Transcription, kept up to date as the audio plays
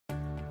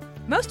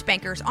Most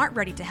bankers aren't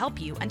ready to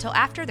help you until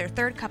after their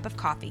third cup of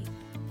coffee.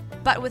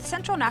 But with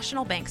Central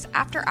National Bank's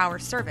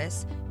after-hours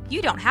service,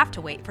 you don't have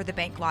to wait for the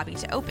bank lobby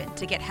to open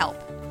to get help.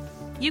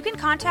 You can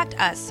contact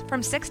us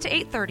from 6 to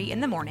 8:30 in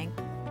the morning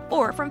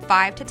or from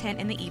 5 to 10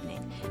 in the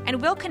evening,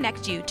 and we'll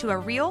connect you to a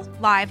real,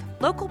 live,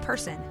 local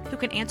person who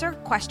can answer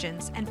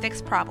questions and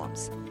fix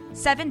problems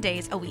 7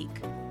 days a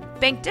week.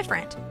 Bank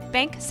different.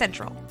 Bank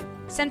Central.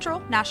 Central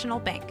National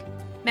Bank.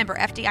 Member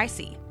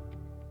FDIC.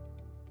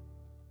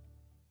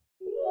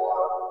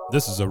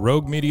 This is a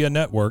Rogue Media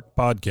Network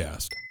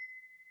podcast.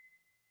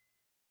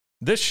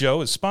 This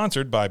show is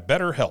sponsored by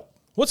BetterHelp.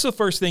 What's the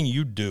first thing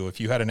you'd do if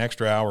you had an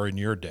extra hour in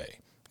your day?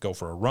 Go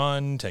for a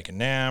run, take a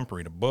nap,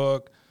 read a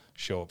book,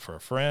 show up for a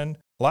friend?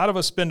 A lot of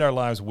us spend our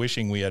lives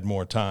wishing we had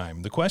more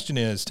time. The question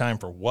is, time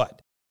for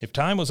what? If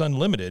time was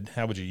unlimited,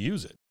 how would you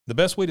use it? The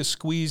best way to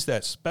squeeze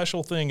that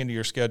special thing into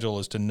your schedule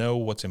is to know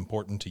what's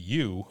important to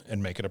you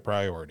and make it a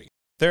priority.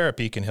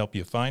 Therapy can help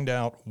you find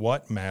out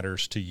what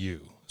matters to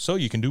you, so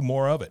you can do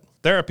more of it.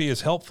 Therapy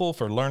is helpful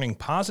for learning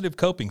positive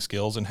coping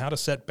skills and how to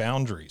set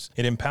boundaries.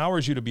 It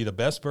empowers you to be the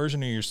best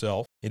version of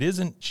yourself. It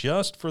isn't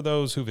just for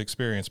those who've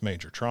experienced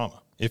major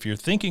trauma. If you're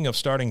thinking of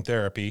starting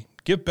therapy,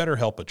 give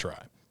BetterHelp a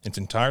try. It's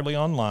entirely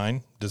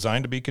online,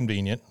 designed to be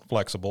convenient,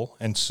 flexible,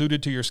 and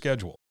suited to your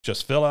schedule.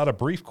 Just fill out a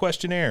brief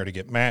questionnaire to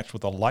get matched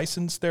with a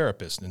licensed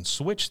therapist and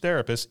switch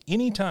therapists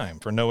anytime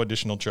for no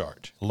additional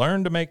charge.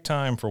 Learn to make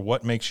time for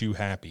what makes you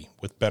happy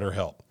with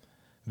BetterHelp.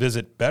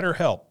 Visit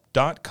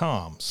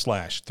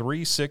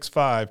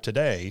BetterHelp.com/365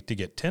 today to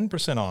get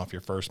 10% off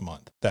your first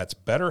month. That's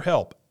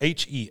BetterHelp,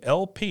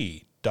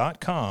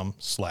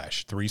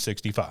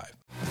 HELP.com/365.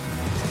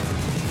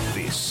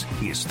 This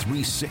is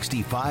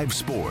 365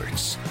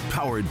 Sports,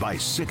 powered by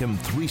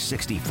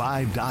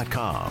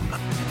SicEm365.com.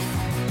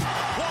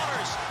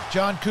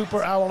 John Cooper,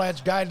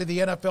 Ourlads Guide to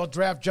the NFL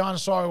Draft. John,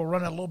 sorry we're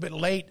running a little bit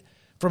late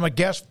from a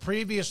guest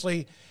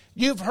previously.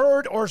 You've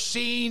heard or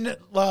seen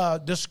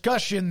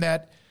discussion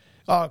that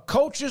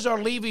coaches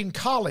are leaving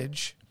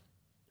college,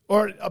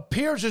 or it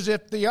appears as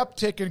if the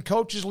uptick in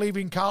coaches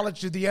leaving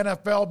college to the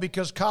NFL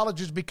because college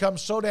has become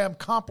so damn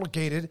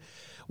complicated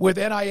with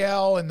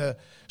NIL and the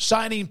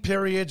signing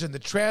periods and the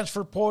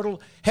transfer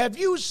portal. Have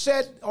you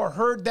said or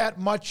heard that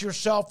much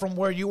yourself from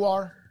where you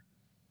are?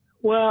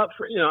 Well,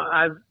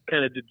 I've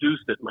kind of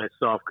deduced it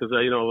myself because,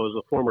 I was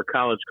a former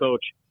college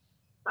coach.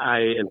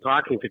 In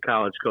talking to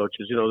college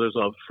coaches, there's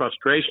a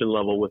frustration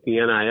level with the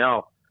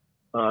NIL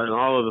and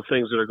all of the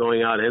things that are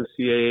going out,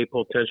 NCAA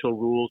potential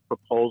rules,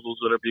 proposals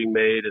that are being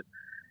made. And,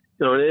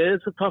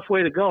 it's a tough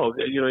way to go.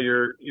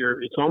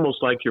 It's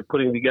almost like you're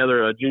putting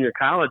together a junior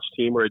college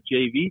team or a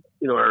JV,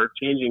 are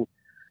changing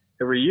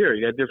every year.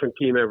 You got a different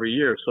team every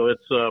year. So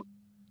it's a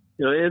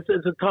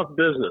tough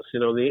business,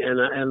 and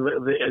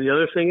the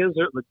other thing is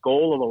the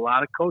goal of a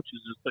lot of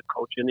coaches is to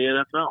coach in the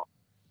NFL.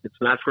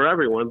 It's not for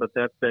everyone, but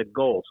that's that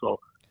goal. So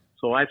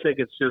I think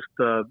it's just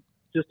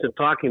in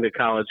talking to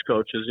college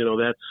coaches,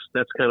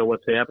 that's kind of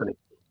what's happening.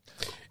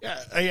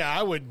 Yeah,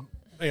 I would,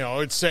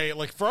 I'd say,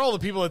 like, for all the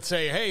people that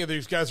say, hey,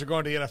 these guys are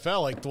going to the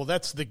NFL, like, well,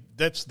 that's the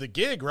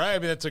gig, right? I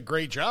mean, that's a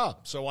great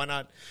job. So why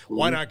not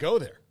go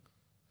there?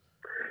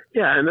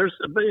 Yeah, and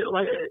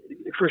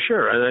for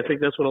sure, and I think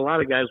that's what a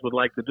lot of guys would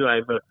like to do. I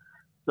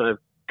have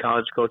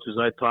college coaches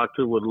I talk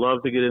to would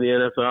love to get in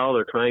the NFL.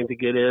 They're trying to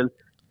get in,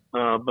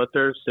 but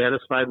they're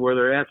satisfied where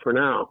they're at for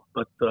now.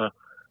 But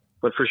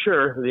for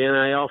sure, the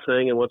NIL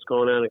thing and what's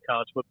going on in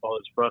college football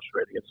is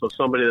frustrating. And so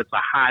somebody that's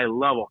a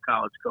high-level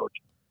college coach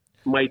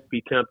might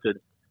be tempted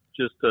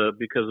just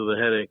because of the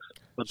headaches.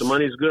 But the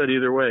money's good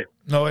either way.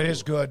 No, it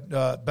is good,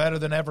 better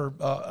than ever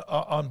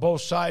on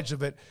both sides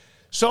of it.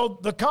 So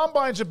the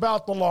Combine's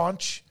about to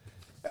launch.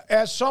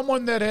 As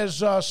someone that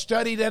has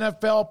studied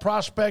NFL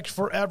prospects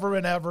forever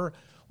and ever,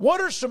 what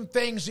are some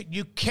things that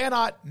you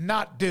cannot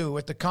not do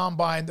at the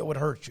Combine that would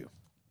hurt you?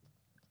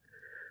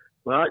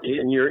 Well,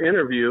 in your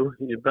interview,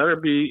 you better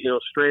be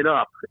straight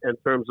up in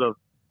terms of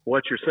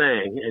what you're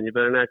saying, and you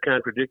better not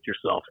contradict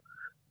yourself.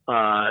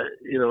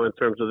 In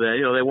terms of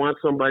that, they want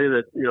somebody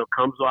that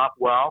comes off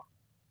well.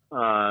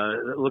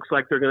 It looks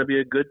like they're going to be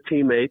a good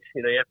teammate.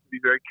 You have to be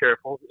very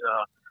careful.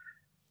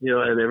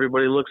 And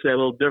everybody looks at it a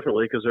little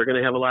differently because they're going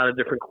to have a lot of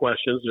different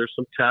questions. There's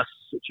some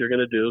tests that you're going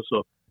to do.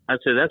 So I'd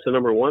say that's the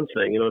number one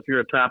thing. If you're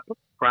a top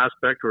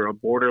prospect or a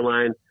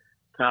borderline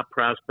top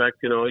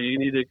prospect, you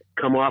need to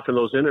come off in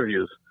those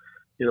interviews,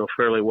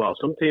 fairly well.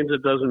 Some teams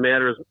it doesn't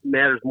matters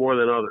more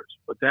than others,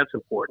 but that's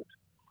important.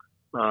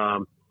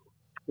 And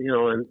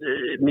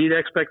meet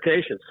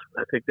expectations.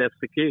 I think that's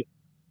the key.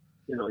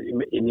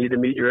 You need to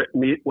meet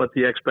what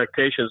the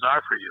expectations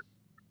are for you.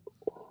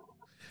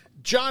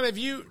 John, have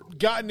you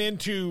gotten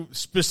into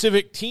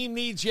specific team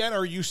needs yet, or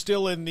are you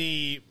still in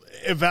the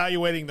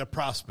evaluating the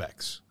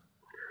prospects?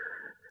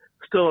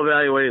 Still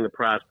evaluating the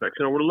prospects.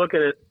 We're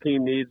looking at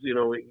team needs.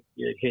 You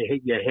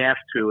have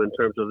to in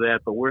terms of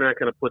that, but we're not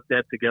going to put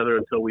that together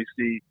until we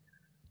see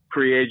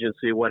free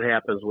agency, what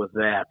happens with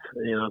that.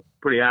 It's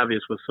pretty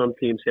obvious with some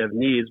teams have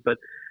needs, but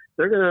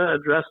they're going to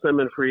address them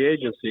in free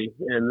agency.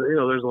 And,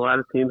 there's a lot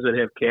of teams that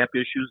have cap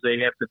issues they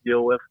have to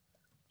deal with.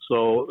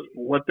 So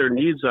what their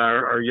needs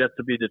are yet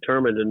to be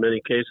determined in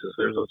many cases.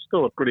 There's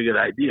still a pretty good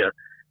idea,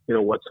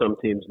 what some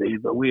teams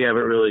need, but we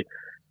haven't really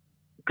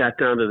got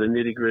down to the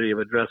nitty-gritty of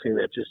addressing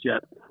that just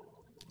yet.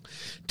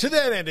 To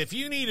that end, if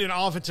you need an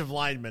offensive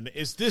lineman,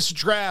 is this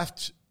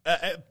draft,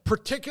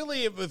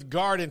 particularly with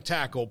guard and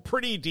tackle,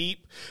 pretty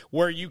deep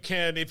where you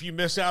can, if you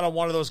miss out on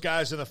one of those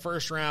guys in the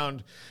first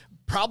round,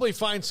 probably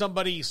find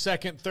somebody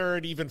second,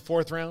 third, even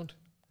fourth round?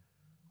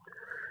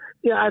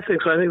 Yeah, I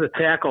think so. I think the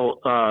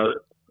tackle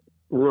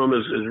room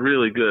is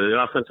really good.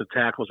 The offensive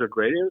tackles are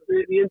great.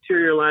 The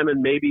interior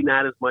linemen, maybe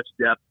not as much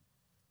depth,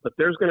 but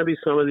there's going to be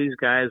some of these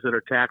guys that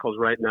are tackles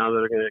right now that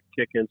are going to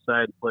kick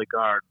inside and play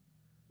guard.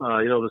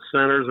 The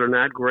centers are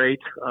not great.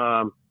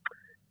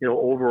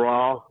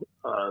 Overall,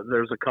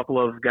 there's a couple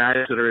of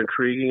guys that are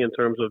intriguing in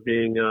terms of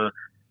being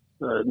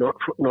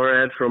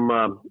Norad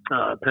from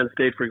Penn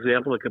State, for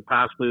example, that could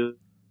possibly.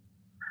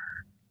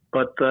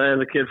 But and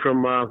the kid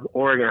from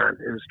Oregon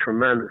is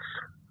tremendous.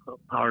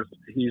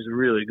 He's a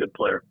really good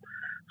player.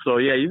 So,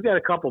 yeah, you've got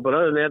a couple, but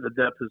other than that, the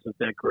depth isn't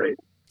that great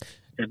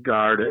at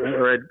guard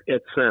or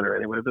at center.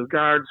 Anyway, the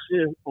guards,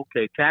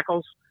 okay,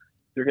 tackles,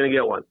 you're going to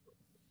get one.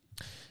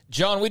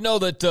 John, we know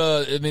that,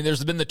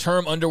 there's been the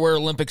term underwear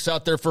Olympics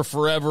out there for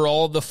forever,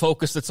 all of the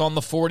focus that's on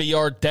the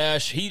 40-yard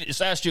dash. He just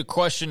asked you a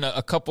question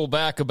a couple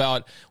back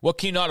about what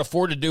can you not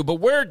afford to do, but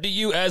where do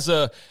you, as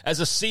a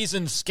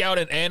seasoned scout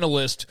and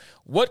analyst,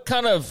 what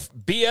kind of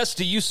BS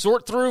do you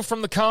sort through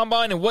from the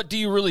combine, and what do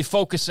you really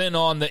focus in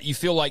on that you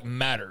feel like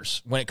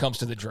matters when it comes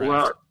to the draft?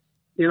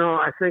 Well,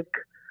 I think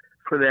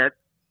for that,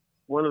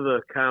 one of the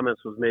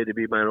comments was made to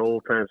be by an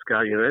old-time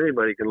scout,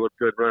 anybody can look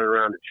good running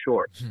around in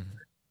shorts.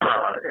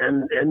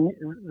 And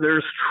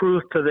there's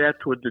truth to that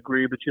to a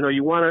degree, but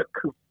you want to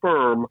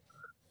confirm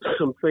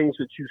some things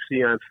that you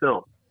see on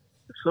film.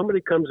 If somebody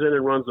comes in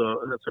and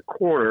that's a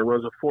corner and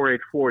runs a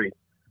 4.840,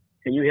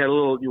 and you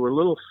were a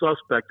little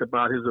suspect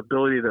about his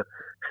ability to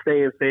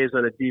stay in phase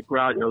on a deep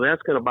route,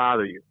 that's going to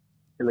bother you.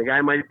 And the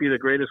guy might be the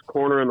greatest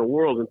corner in the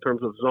world in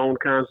terms of zone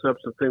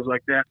concepts and things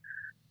like that.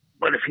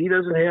 But if he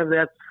doesn't have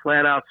that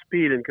flat out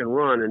speed and can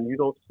run, and you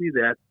don't see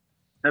that,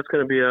 that's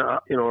going to be a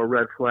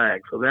red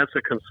flag. So that's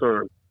a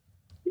concern.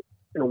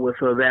 With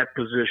that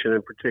position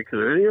in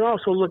particular. And you're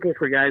also looking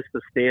for guys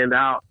to stand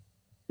out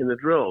in the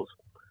drills.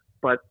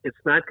 But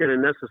it's not going to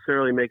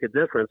necessarily make a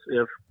difference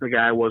if the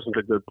guy wasn't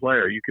a good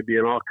player. You could be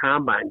an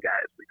all-combine guy,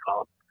 as we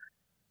call him.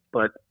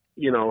 But,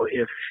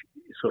 if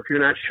you're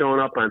not showing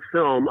up on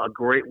film, a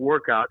great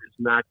workout is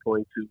not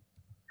going to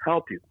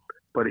help you.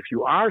 But if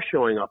you are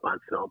showing up on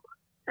film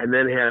and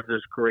then have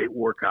this great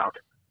workout,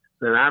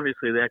 then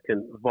obviously that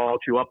can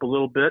vault you up a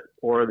little bit,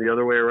 or the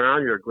other way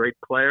around. You're a great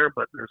player,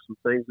 but there's some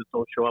things that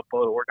don't show up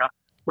on the workout.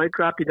 Might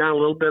drop you down a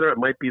little bit, or it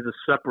might be the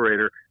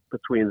separator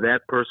between that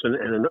person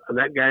and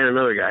that guy and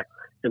another guy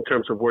in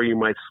terms of where you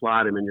might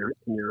slot him in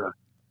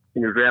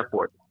your draft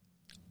board.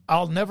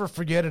 I'll never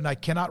forget, and I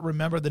cannot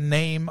remember the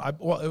name. It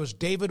was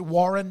David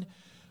Warren,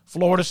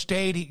 Florida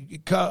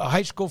State, a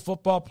high school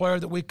football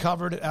player that we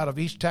covered out of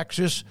East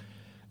Texas,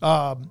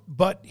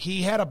 but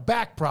he had a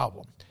back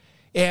problem.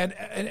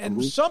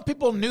 And some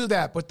people knew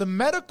that, but the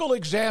medical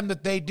exam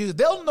that they do,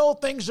 they'll know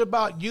things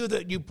about you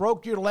that you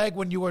broke your leg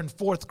when you were in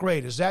fourth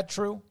grade. Is that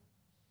true?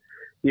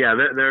 Yeah,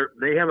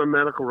 they have a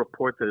medical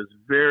report that is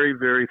very,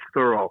 very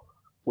thorough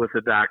with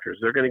the doctors.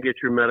 They're going to get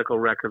your medical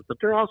records, but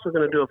they're also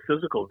going to do a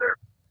physical there.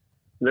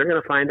 And they're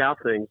going to find out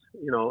things,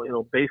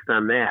 based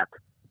on that.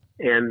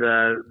 And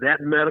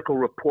that medical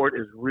report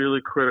is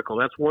really critical.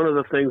 That's one of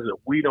the things that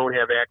we don't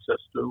have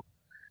access to.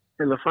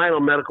 And the final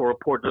medical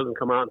report doesn't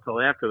come out until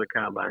after the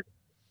combine.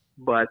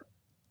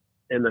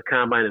 And the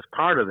combine is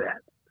part of that,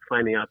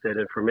 finding out that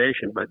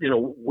information. But,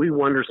 we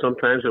wonder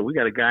sometimes that we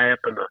got a guy up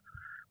in the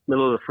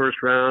middle of the first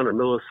round or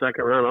middle of the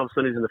second round, all of a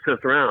sudden he's in the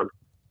fifth round.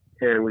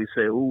 And we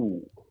say,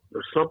 ooh,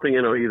 there's something,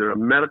 either a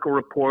medical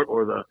report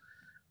or the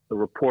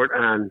report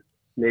on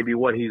maybe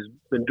what he's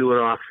been doing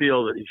off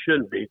field that he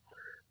shouldn't be,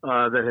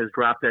 that has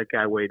dropped that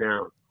guy way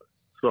down.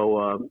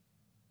 So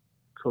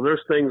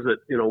there's things that,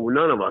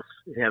 none of us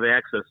have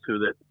access to,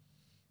 that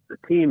the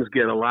teams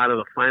get a lot of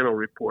the final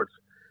reports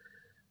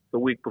the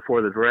week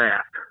before the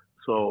draft.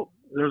 So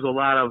there's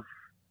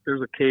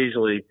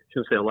occasionally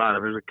some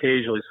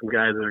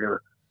guys that are going to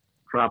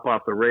drop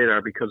off the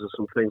radar because of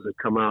some things that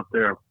come out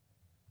there.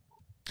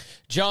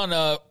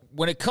 John,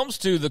 when it comes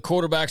to the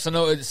quarterbacks, I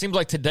know it seems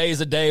like today is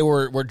a day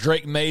where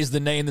Drake May's the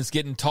name that's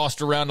getting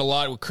tossed around a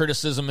lot with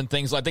criticism and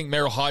things. I think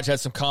Merrill Hodge had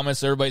some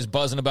comments. Everybody's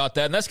buzzing about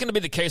that. And that's going to be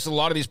the case with a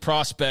lot of these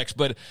prospects.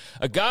 But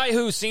a guy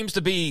who seems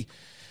to be,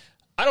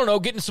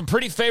 getting some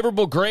pretty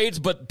favorable grades,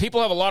 but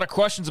people have a lot of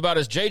questions about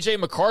is J.J.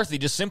 McCarthy,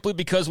 just simply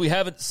because we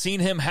haven't seen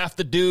him have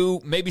to do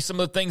maybe some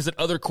of the things that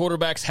other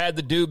quarterbacks had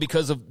to do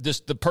because of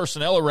just the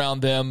personnel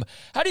around them.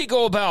 How do you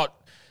go about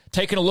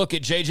taking a look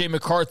at J.J.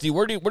 McCarthy?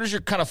 Where does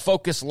your kind of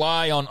focus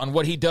lie on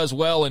what he does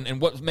well and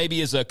what maybe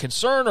is a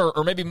concern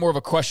or maybe more of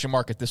a question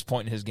mark at this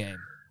point in his game?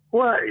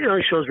 Well,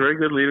 he shows very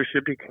good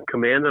leadership. He can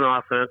command an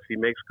offense. He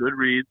makes good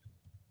reads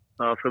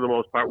for the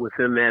most part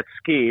within that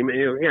scheme.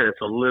 And, again,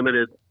 it's a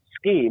limited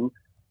scheme.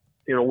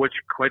 which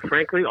quite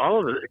frankly, all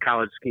of the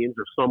college schemes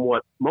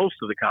are most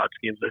of the college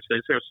schemes, I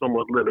say, are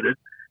somewhat limited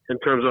in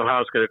terms of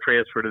how it's going to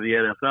transfer to the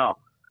NFL.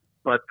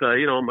 But,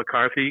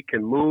 McCarthy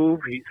can move.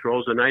 He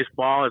throws a nice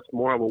ball. It's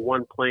more of a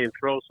one-plane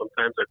throw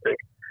sometimes, I think.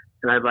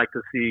 And I'd like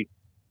to see,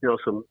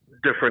 some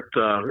different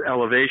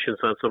elevations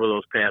on some of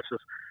those passes.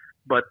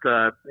 But,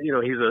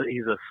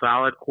 he's a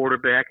solid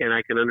quarterback, and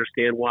I can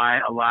understand why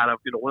a lot of,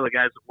 one of the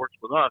guys that works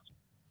with us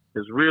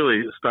is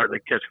really starting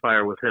to catch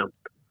fire with him.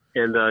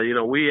 And,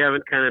 we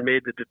haven't kind of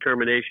made the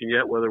determination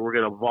yet whether we're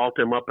going to vault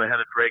him up ahead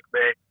of Drake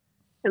May.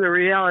 And the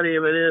reality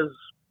of it is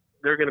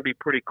they're going to be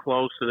pretty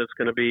close, and it's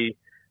going to be,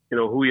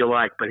 who you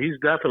like. But he's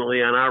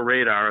definitely on our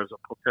radar as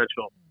a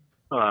potential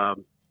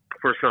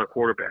first-round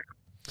quarterback.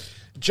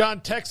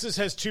 John, Texas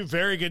has two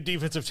very good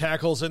defensive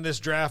tackles in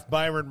this draft,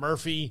 Byron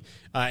Murphy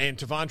and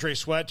T'Vondre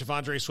Sweat.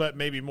 T'Vondre Sweat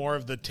maybe more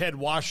of the Ted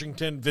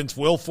Washington, Vince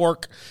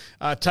Wilfork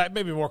type,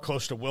 maybe more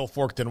close to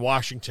Wilfork than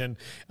Washington.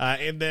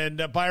 And then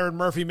Byron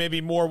Murphy maybe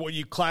more what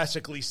you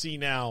classically see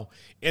now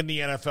in the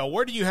NFL.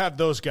 Where do you have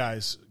those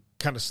guys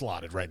kind of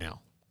slotted right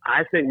now?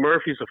 I think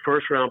Murphy's a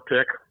first-round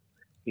pick.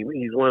 He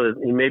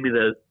may be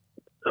the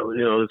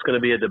there's going to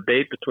be a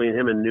debate between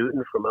him and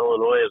Newton from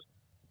Illinois as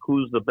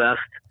who's the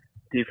best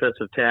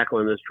defensive tackle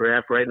in this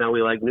draft. Right now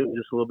we like Newton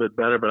just a little bit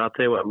better, but I'll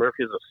tell you what,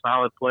 Murphy is a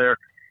solid player.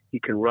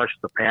 He can rush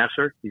the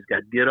passer. He's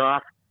got get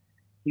off.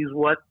 He's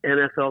what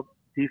NFL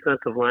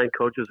defensive line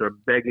coaches are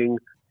begging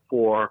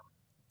for.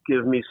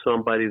 Give me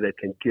somebody that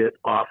can get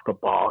off the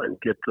ball and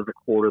get to the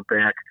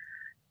quarterback.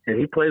 And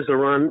he plays the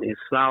run. He's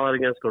solid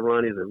against the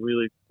run. He's a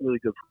really, really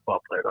good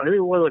football player. I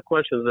think one of the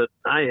questions that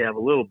I have a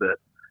little bit,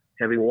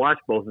 having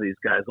watched both of these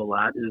guys a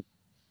lot, is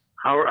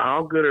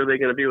how good are they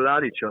going to be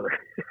without each other?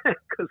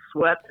 Because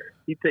Sweat,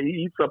 he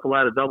eats up a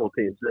lot of double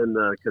teams, and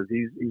because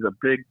he's a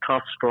big,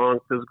 tough, strong,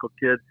 physical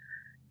kid.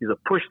 He's a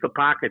push the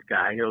pocket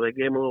guy. They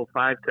gave him a little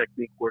 5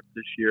 technique work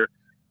this year,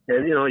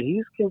 and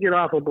he can get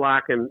off a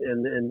block and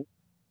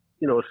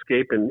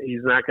escape, and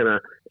he's not going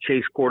to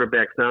chase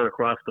quarterbacks down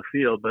across the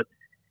field, but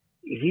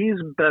he's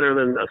better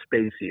than a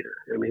space eater.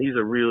 I mean, he's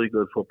a really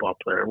good football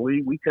player.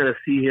 We kind of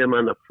see him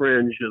on the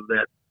fringe of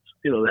that,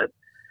 that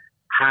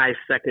high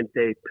second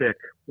day pick,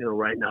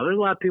 right now. There's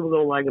a lot of people who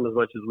don't like him as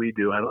much as we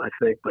do, I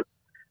think, but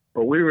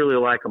we really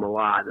like him a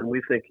lot. And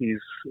we think he's,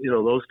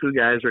 those two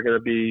guys are going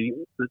to be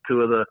the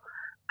two of the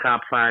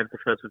top 5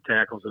 defensive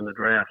tackles in the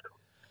draft.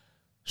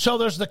 So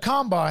there's the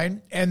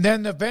combine, and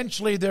then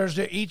eventually there's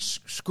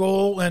each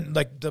school, and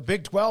like the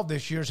Big 12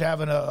 this year is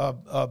having an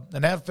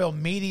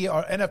NFL media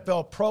or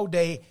NFL Pro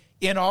Day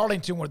in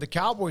Arlington where the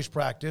Cowboys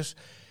practice.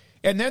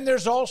 And then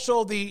there's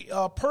also the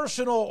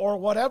personal or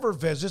whatever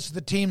visits.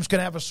 The teams can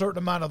have a certain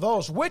amount of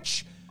those.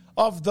 Which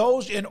of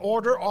those in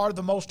order are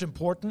the most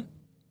important?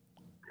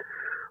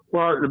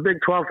 Well, the Big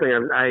 12 thing,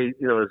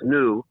 is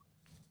new,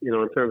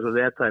 in terms of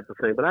that type of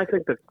thing. But I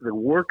think the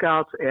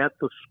workouts at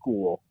the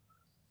school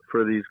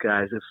for these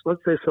guys, if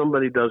let's say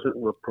somebody doesn't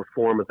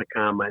perform at the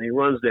combine, he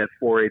runs that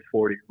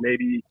 4.840,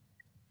 maybe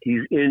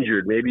he's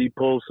injured, maybe he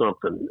pulls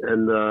something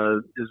and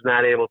is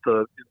not able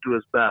to do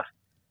his best,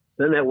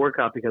 then that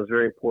workout becomes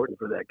very important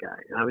for that guy.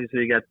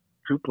 Obviously, you got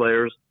 2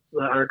 players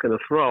that aren't going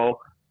to throw,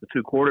 the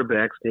 2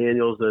 quarterbacks,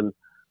 Daniels and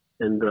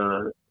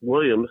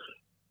Williams,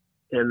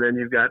 and then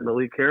you've got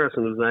Malik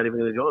Harrison, who's not even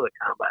going to go to the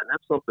combine.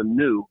 That's something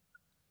new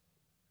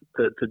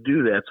to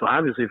do that. So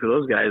obviously for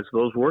those guys,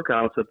 those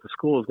workouts at the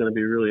school is going to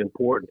be really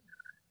important.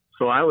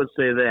 So I would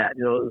say that,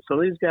 some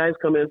of these guys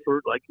come in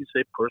for, like you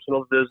say,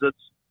 personal visits.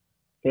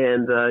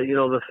 And,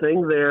 the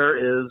thing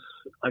there is,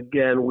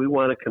 again, we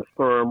want to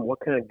confirm what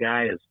kind of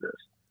guy is this?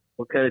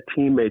 What kind of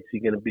teammates is he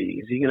going to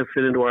be? Is he going to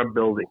fit into our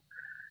building?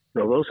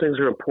 Those things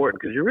are important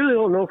because you really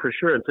don't know for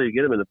sure until you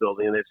get him in the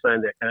building and they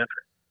sign that contract.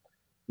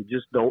 You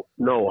just don't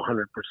know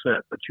 100%.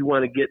 But you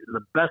want to get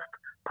the best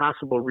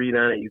possible read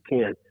on it you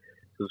can.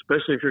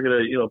 Especially if you're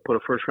going to, put a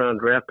first-round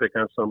draft pick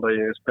on somebody and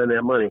you're going to spend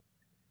that money.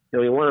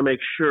 You want to make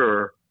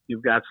sure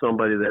you've got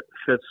somebody that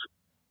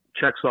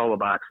checks all the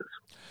boxes.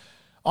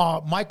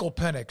 Michael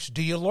Penix,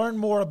 do you learn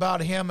more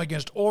about him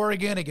against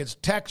Oregon,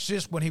 against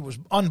Texas when he was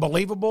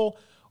unbelievable,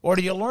 or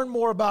do you learn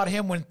more about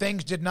him when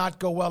things did not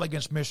go well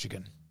against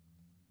Michigan?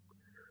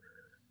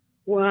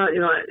 Well,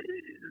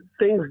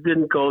 things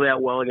didn't go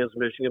that well against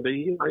Michigan, but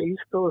he's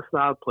still a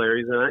solid player.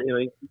 He's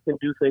he can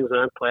do things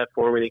on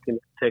platform and he can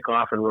take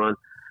off and run.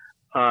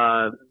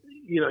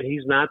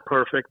 He's not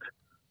perfect.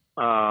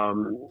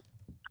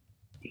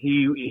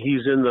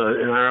 He's in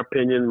our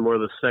opinion, more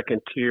the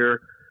second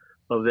tier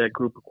of that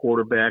group of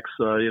quarterbacks.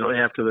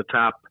 After the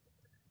top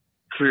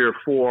 3 or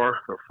 4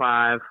 or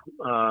 5,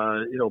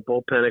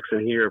 Bo Penix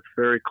and he are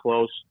very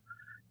close.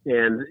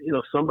 And,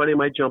 somebody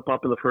might jump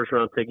up in the first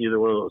round and take either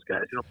one of those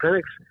guys.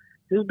 Penix,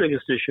 his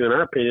biggest issue in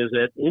our opinion is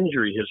that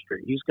injury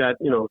history. He's got,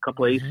 a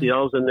couple of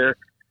ACLs in there.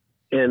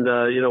 And,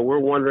 we're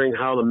wondering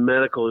how the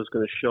medical is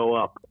going to show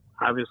up.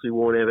 Obviously, we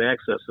won't have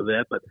access to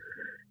that, but,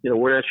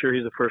 we're not sure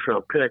he's a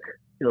first-round pick.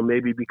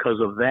 Maybe because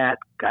of that,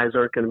 guys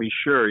aren't going to be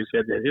sure. He's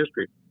had that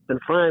history. Been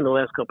fine the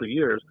last couple of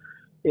years.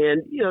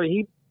 And,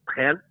 he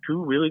had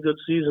 2 really good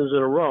seasons in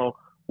a row,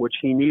 which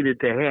he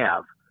needed to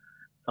have.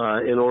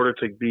 in order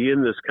to be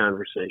in this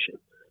conversation.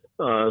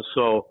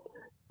 So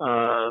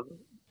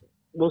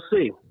we'll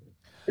see.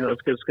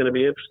 It's going to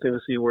be interesting to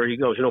see where he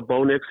goes.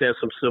 Bo Nix has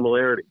some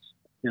similarities,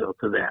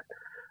 to that.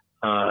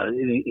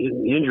 The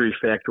injury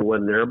factor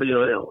wasn't there, but,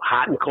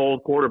 hot and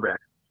cold quarterback.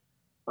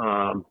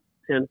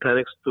 And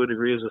Penix, to a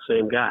degree, is the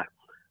same guy.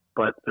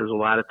 But there's a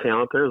lot of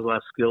talent there. There's a lot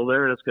of skill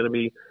there, and it's going to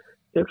be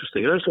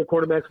interesting. There's some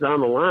quarterbacks down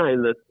the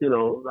line that,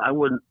 I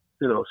wouldn't,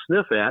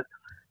 sniff at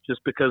just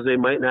because they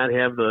might not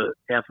have the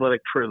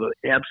the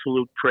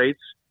absolute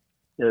traits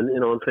and,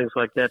 and things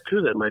like that,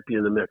 too, that might be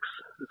in the mix.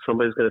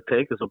 Somebody's going to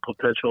take as a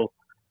potential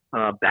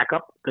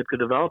backup that could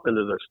develop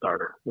into their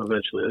starter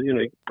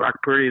eventually. Brock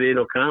Purdy and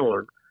Aiden O'Connell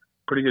are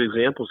pretty good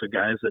examples of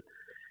guys that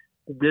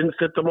didn't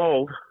fit the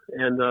mold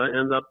and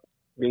end up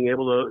being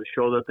able to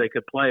show that they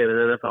could play in an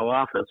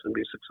NFL offense and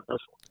be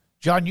successful.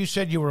 John, you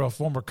said you were a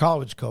former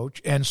college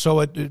coach, and so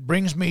it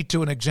brings me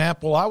to an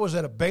example. I was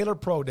at a Baylor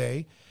Pro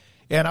Day,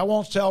 and I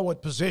won't tell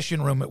what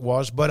position room it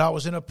was, but I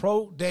was in a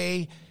pro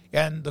day,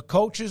 and the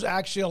coaches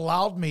actually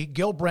allowed me.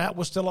 Gil Brandt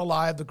was still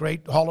alive, the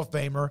great Hall of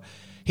Famer.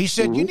 He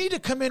said, you need to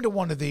come into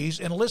one of these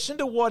and listen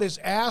to what is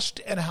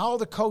asked and how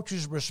the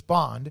coaches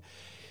respond.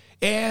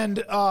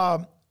 And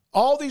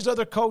all these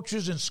other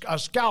coaches and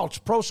scouts,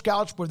 pro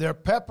scouts, were there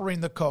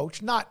peppering the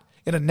coach, not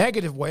in a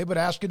negative way, but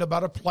asking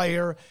about a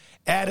player,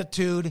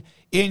 attitude,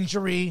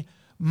 injury,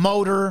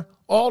 motor,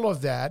 all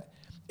of that.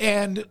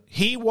 And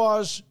he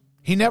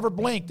never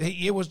blinked.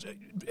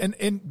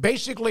 And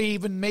basically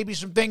even maybe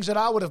some things that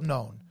I would have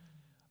known.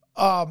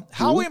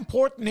 How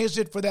important is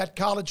it for that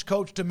college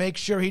coach to make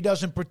sure he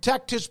doesn't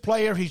protect his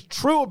player, he's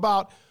true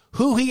about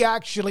who he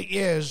actually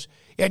is,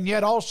 and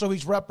yet also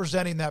he's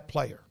representing that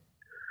player?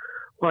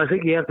 Well, I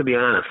think you have to be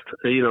honest.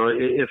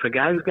 If a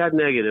guy's got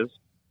negatives,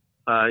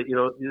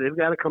 they've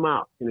got to come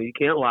out. You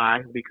can't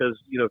lie because,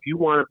 if you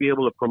want to be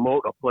able to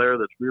promote a player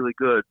that's really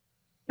good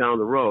down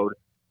the road,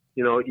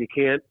 you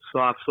can't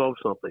soft soap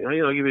something.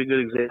 I'll give you a good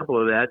example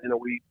of that.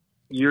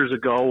 Years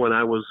ago when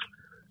I was,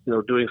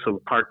 doing some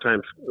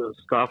part-time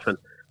stuff, and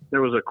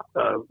there was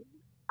a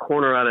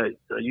corner out of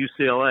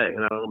UCLA,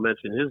 and I won't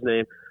mention his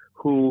name,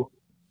 who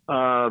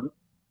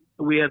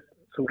we had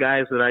some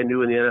guys that I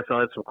knew in the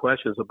NFL had some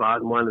questions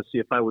about and wanted to see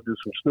if I would do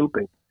some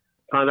snooping.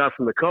 Found out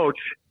from the coach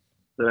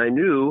that I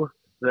knew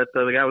that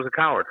the guy was a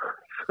coward.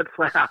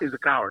 Flat out, he's a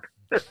coward.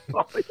 And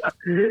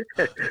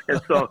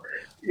so,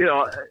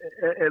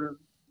 and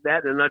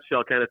that in a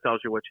nutshell kind of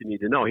tells you what you need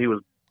to know. He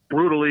was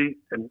brutally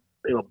and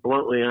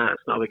bluntly honest.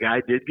 Now, the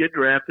guy did get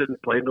drafted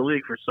and played in the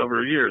league for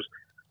several years,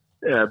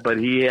 but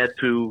he had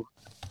to,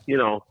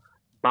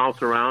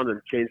 bounce around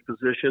and change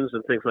positions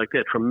and things like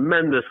that.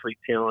 Tremendously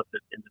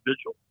talented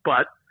individual,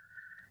 but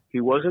he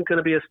wasn't going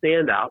to be a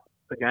standout,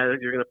 the guy that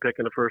you're going to pick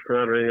in the first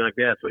round or anything like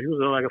that. So he was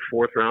like a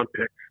fourth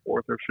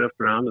or fifth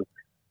round, and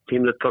the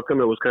team that took him,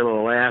 it was kind of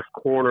the last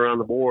corner on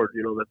the board,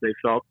 that they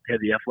felt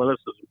had the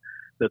athleticism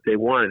that they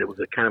wanted. It was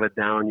a kind of a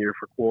down year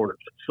for corners.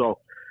 So,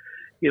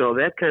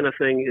 that kind of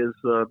thing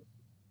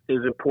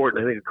is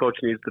important. I think a coach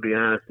needs to be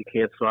honest. He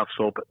can't soft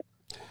soap it.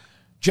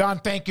 John,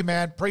 thank you,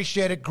 man.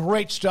 Appreciate it.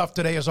 Great stuff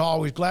today, as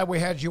always. Glad we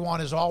had you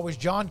on, as always.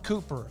 John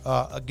Cooper,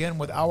 again,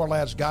 with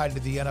Ourlads Guide to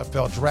the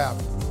NFL Draft.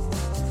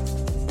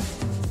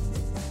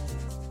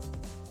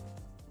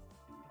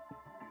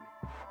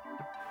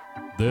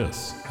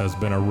 This has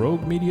been a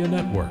Rogue Media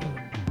Network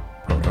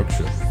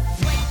production.